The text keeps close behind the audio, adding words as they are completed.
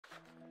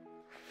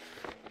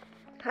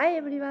Hi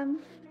everyone,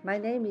 my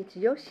name is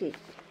Yoshie.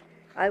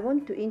 I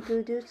want to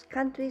introduce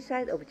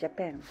countryside of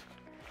Japan.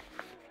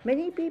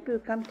 Many people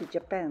come to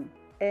Japan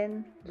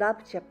and love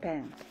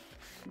Japan,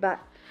 but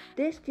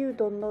they still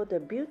don't know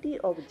the beauty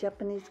of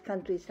Japanese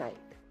countryside.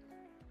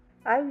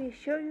 I will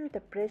show you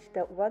the place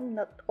that one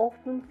not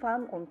often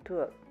found on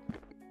tour.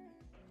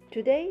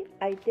 Today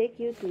I take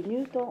you to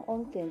Nyuto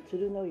Onsen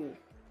Tsuruno-yu,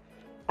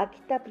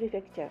 Akita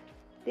Prefecture.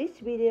 This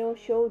video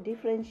shows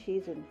different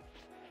seasons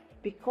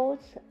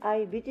because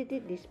I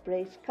visited this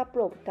place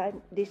couple of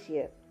times this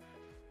year.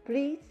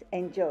 Please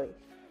enjoy.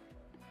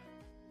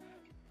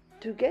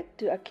 To get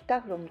to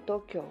Akita from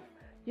Tokyo,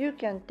 you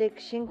can take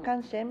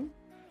Shinkansen,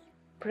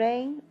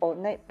 plane or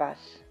night bus.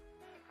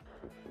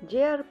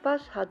 JR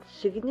Pass has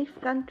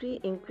significantly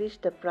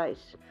increased the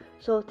price,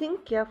 so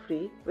think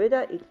carefully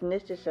whether it's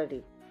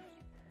necessary.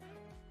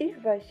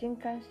 If by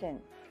Shinkansen,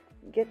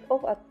 get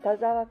off at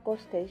Tazawa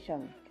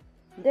Station,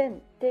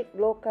 then take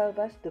local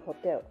bus to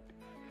hotel.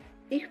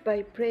 If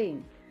by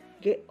plane,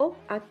 get off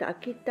at the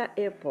Akita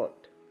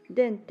Airport,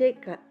 then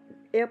take an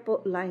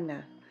airport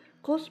liner.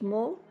 Cost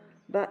more,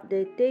 but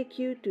they take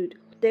you to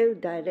hotel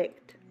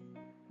direct.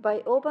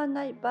 By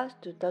overnight bus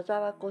to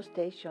Tazawa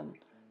Station,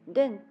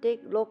 then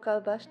take local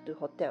bus to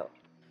hotel.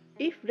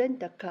 If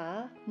rent a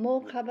car,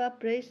 more cover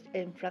place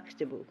and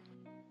flexible.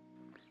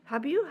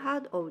 Have you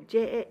heard of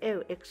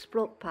JAL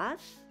Explore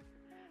Pass?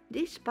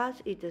 This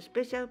pass is a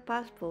special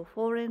pass for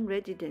foreign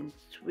residents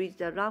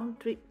with a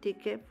round-trip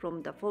ticket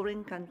from the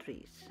foreign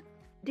countries.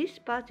 This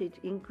pass is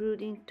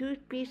including 2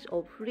 pieces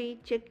of free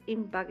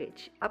check-in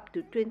baggage up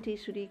to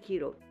 23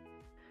 kilos.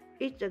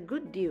 It's a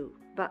good deal,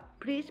 but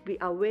please be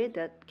aware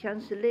that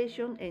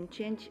cancellation and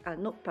change are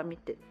not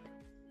permitted.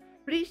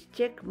 Please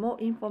check more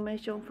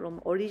information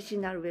from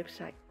original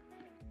website.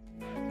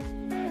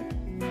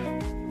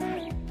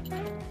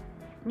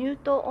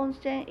 Nyuto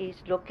Onsen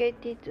is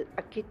located in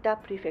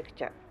Akita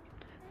Prefecture,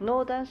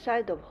 northern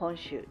side of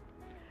Honshu.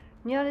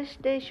 Nearest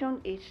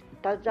station is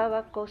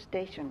Tazawa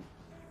Station.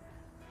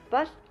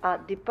 Bus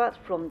depart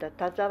from the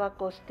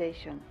Tazawa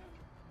Station,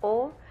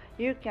 or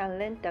you can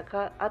rent a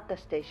car at the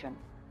station.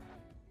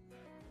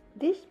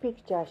 This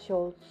picture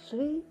shows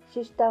 3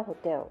 sister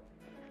hotels.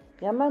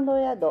 Yamano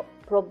Yado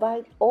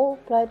provides all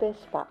private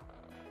spa.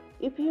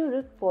 If you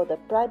look for the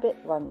private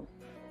one,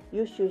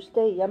 you should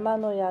stay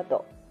Yamano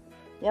Yado.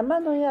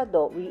 Yamano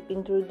Yado will be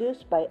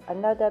introduced by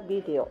another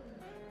video.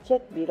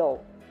 Check below.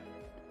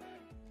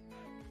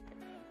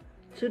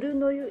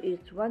 Tsurunoyu is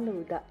one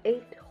of the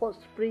 8 hot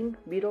springs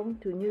belong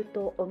to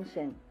Nyuto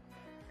Onsen.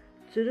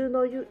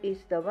 Tsurunoyu is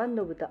one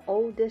of the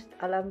oldest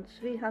around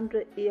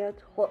 300 years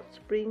hot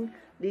spring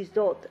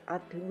resort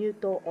at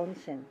Nyuto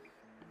Onsen.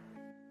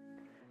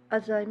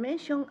 As I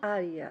mentioned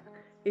earlier,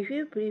 if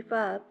you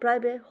prefer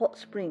private hot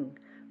spring,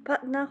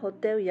 partner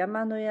hotel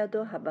Yamano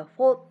Yado have a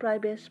 4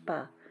 private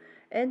spa,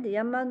 and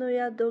Yamano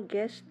Yado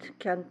guests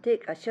can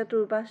take a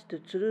shuttle bus to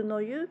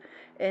Tsurunoyu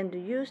and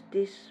use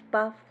this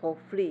spa for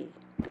free.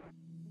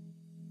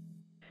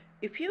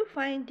 If you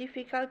find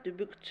difficult to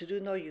book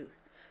Tsurunoyu,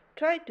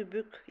 try to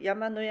book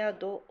Yamano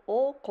Yado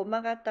or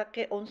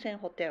Komagatake Onsen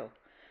Hotel,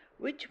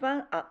 which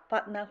one are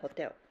partner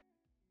hotel.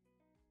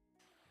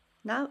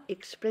 Now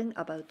explain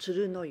about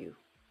Tsurunoyu.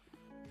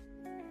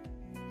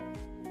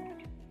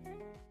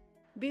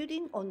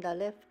 Building on the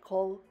left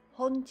called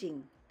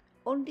Honjin,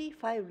 only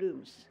 5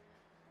 rooms.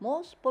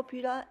 Most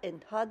popular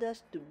and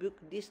hardest to book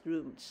these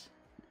rooms.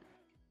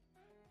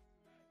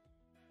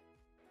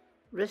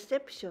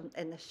 Reception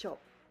and shop.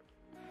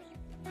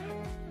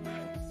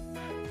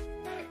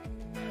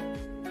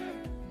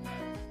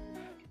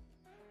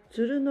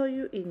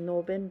 Tsurunoyu in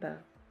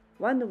November,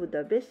 one of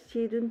the best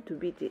seasons to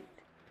visit,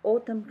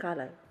 autumn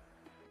color.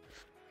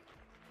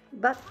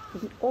 But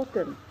in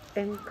autumn,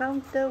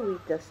 encounter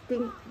with the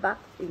stink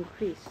bugs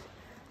increase.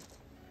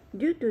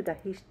 Due to the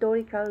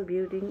historical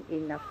building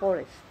in a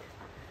forest,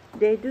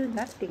 they do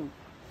nothing.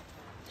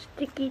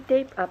 Sticky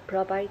tape are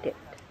provided.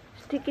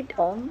 Stick it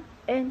on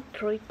and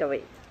throw it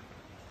away.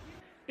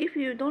 If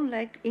you don't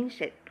like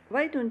insects,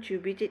 why don't you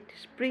visit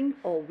spring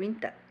or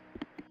winter?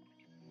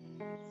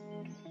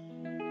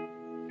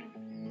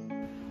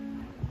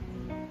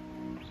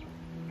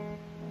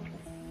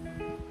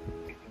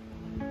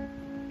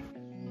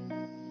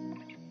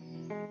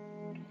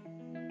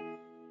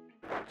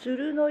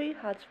 Tsurunoyu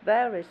has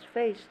various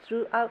phases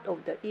throughout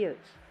of the years.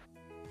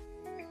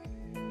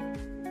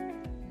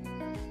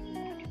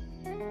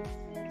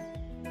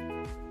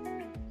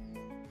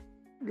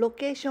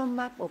 Location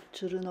map of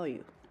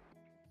Tsurunoyu.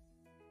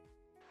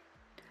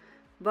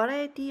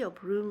 Variety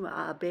of rooms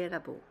are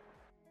available.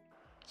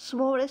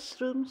 Smallest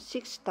room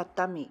 6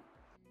 tatami.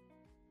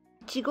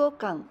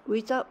 Ichigo-kan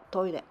without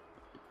toilet.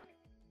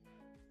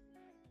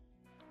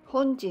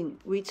 Honjin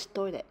with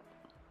toilet.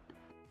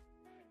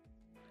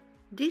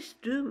 This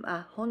room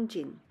are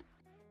Honjin.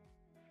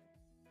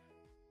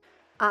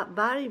 A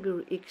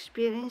valuable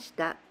experience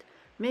that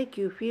make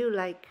you feel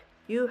like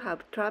you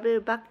have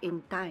traveled back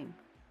in time.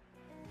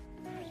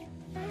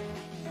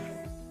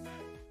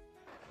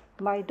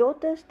 My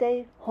daughter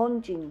stayed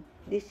Honjin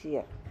this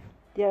year.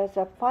 There's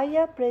a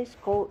fireplace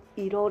called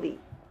irori.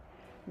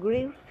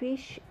 Grilled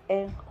fish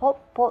and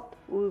hot pot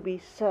will be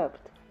served.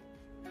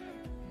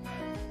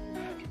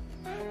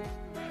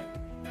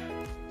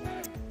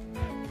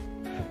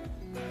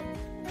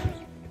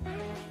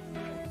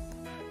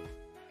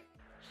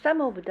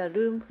 Some of the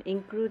rooms,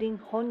 including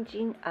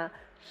honjin, are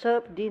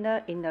served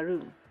dinner in a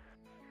room.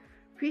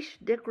 Fish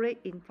decorate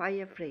in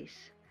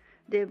fireplace.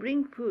 They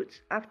bring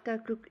foods after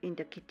cook in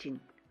the kitchen.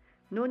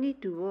 No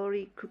need to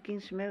worry cooking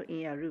smell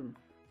in a room.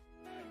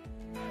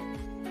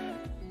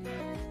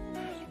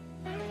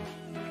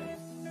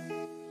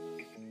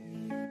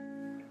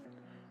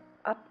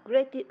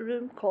 Upgraded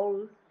room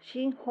called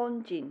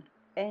Shin-honjin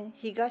and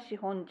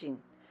Higashi-honjin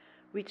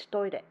with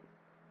toilet.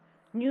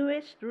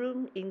 Newest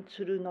room in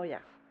Tsurunoyu.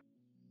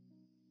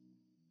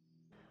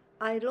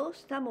 I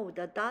lost some of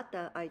the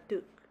data I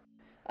took.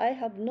 I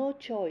have no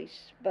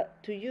choice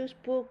but to use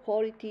poor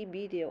quality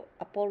video.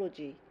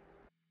 Apology.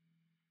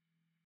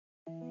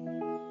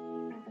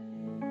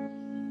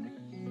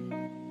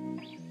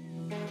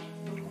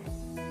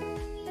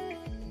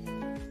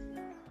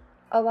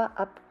 Our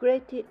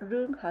upgraded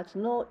room has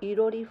no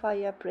irori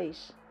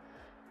fireplace.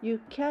 You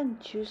can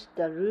choose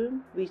the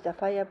room with the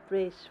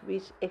fireplace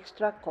with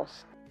extra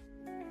cost.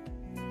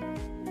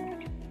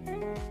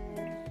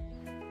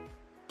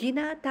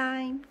 Dinner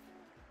time!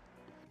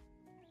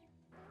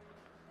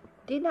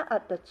 Dinner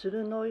at the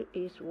Tsurunoyu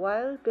is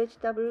wild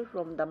vegetable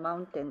from the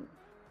mountain.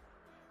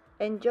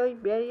 Enjoy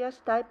various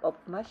types of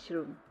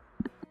mushroom.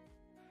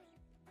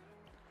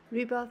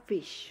 River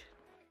fish.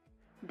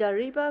 The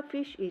river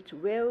fish is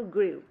well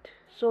grilled,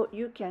 so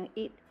you can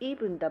eat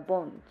even the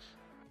bones.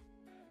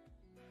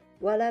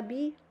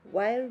 Warabi,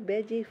 wild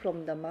veggie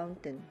from the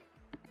mountain.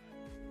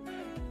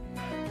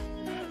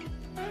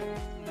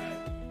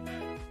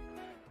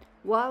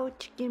 Wild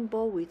chicken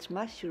bowl with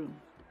mushroom.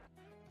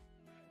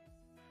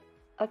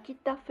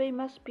 Akita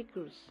famous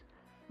pickles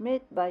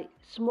made by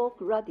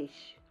smoked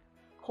radish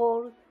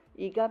called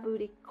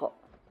igaburiko.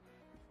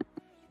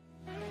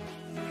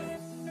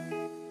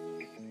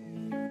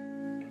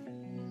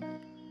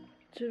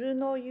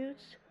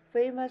 Tsurunoyu's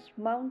famous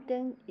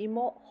mountain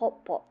imo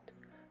hot pot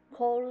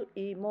called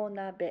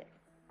imo-nabe.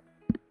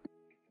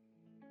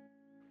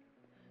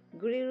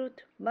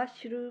 Grilled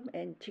mushroom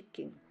and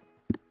chicken.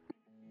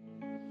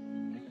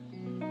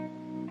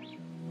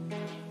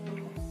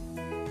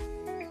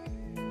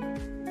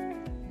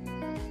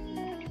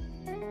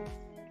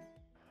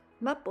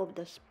 Map of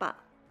the spa.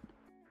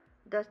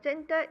 The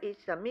center is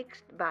a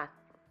mixed bath.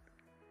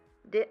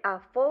 There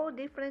are 4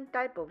 different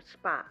types of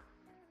spa.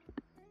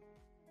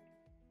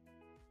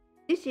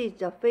 This is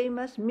the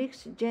famous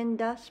mixed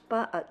gender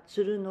spa at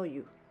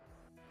Tsurunoyu.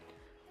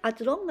 As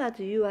long as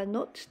you are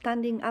not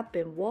standing up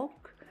and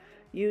walk,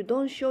 you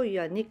don't show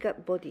your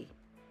naked body.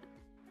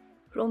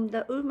 From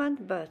the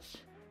woman's bath,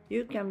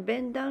 you can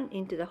bend down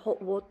into the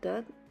hot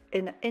water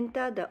and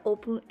enter the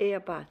open air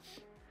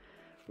bath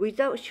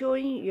without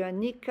showing your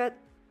naked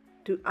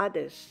to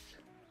others.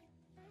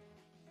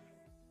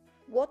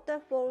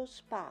 Waterfall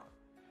spa.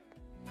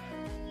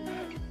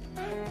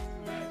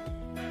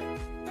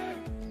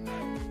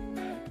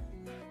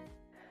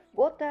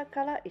 Water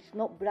color is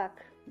not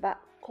black, but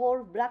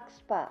called black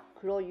spa,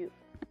 Kuroyu.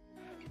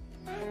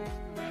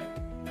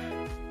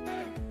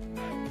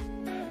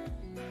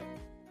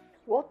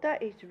 Water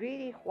is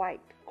really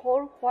white,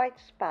 called white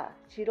spa,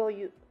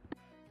 Shiroyu.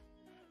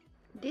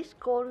 This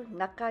called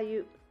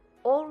Nakayu,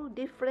 all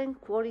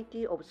different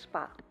quality of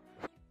spa.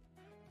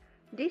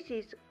 This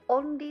is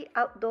only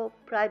outdoor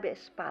private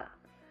spa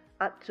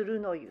at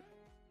Tsurunoyu.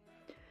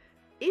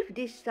 If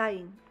this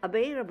sign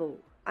available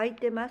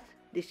items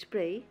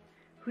display,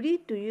 free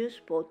to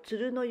use for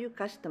Tsurunoyu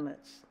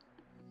customers.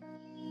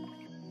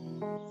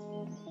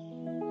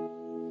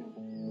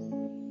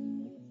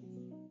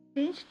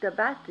 Since the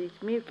bath is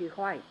milky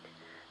white,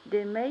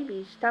 there may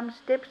be some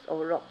steps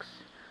or rocks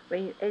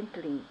when you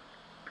entering.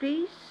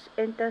 Please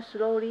enter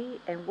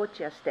slowly and watch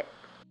your step.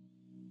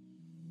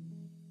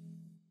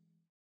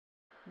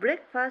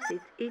 Breakfast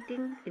is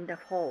eaten in the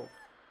hall.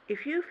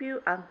 If you feel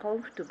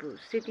uncomfortable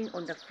sitting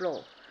on the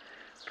floor,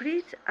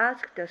 please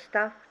ask the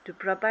staff to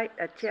provide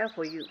a chair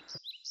for you.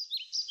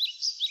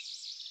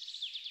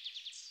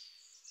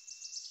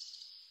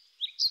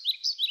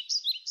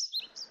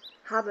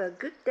 Have a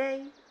good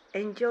day.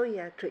 Enjoy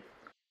your trip.